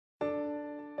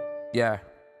Yeah.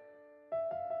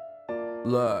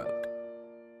 Look.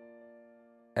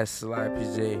 That's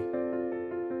Slipz.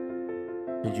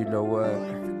 And you know what?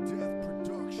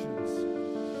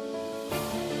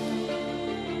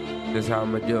 This how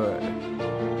I'ma do it.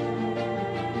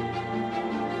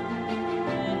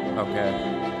 Okay.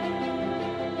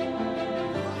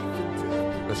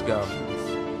 Let's go.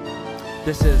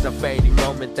 This is a fading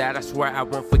moment that I swear I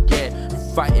won't forget.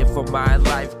 Fighting for my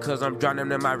life, cause I'm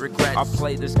drowning in my regrets. I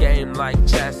play this game like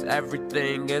chess,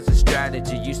 everything is a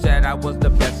strategy. You said I was the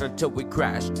best until we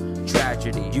crashed.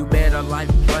 Tragedy. You made a life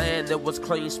plan that was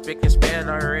clean, spick and span.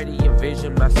 I already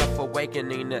envisioned myself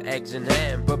awakening the eggs in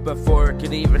hand. But before it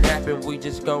could even happen, we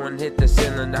just go and hit the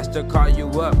ceiling. I still call you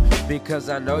up, because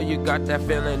I know you got that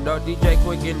feeling. No DJ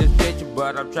quick in this bitch,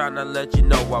 but I'm trying to let you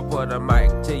know I put a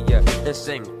mic to you and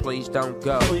sing, please don't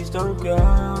go. Please don't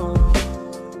go.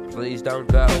 Please don't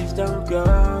go. Please don't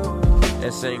go.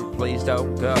 And sing, please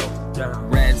don't go.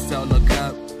 Red solo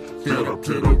cup, filled up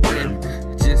to the brim.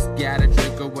 Just gotta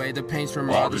drink away the pains from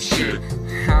all the shit.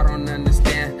 I don't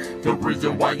understand the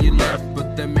reason why you left,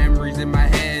 but the memories in my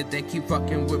head, they keep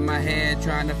fucking with my head.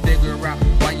 Trying to figure out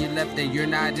why you left and you're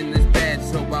not in this bed.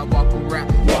 So I walk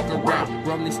around,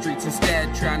 roam these streets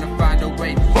instead. Trying to find a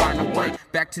way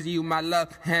back to you, my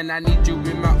love. And I need you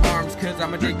in my arms, cause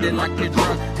I'm addicted like a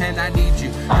drug. And I need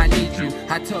you.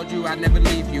 I told you I'd never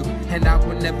leave you, and I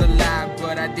would never lie,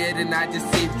 but I did and I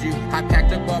deceived you. I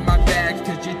packed up all my bags,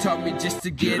 cause you told me just to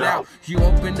get out. You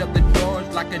opened up the doors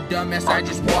like a dumbass, I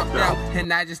just walked out.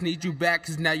 And I just need you back,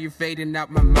 cause now you're fading out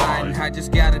my mind. I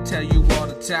just gotta tell you all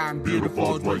the time,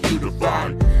 beautiful is what you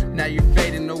define. Now you're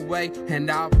fading away, and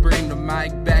I'll bring the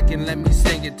mic back and let me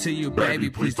sing it to you, baby,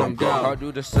 please don't go. I'll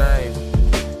do the same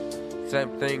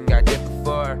thing I did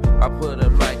before. I'll put a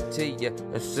mic to you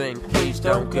and sing, please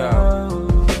don't go.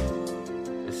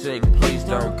 And sing, please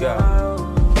don't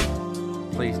go.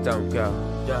 Please don't go.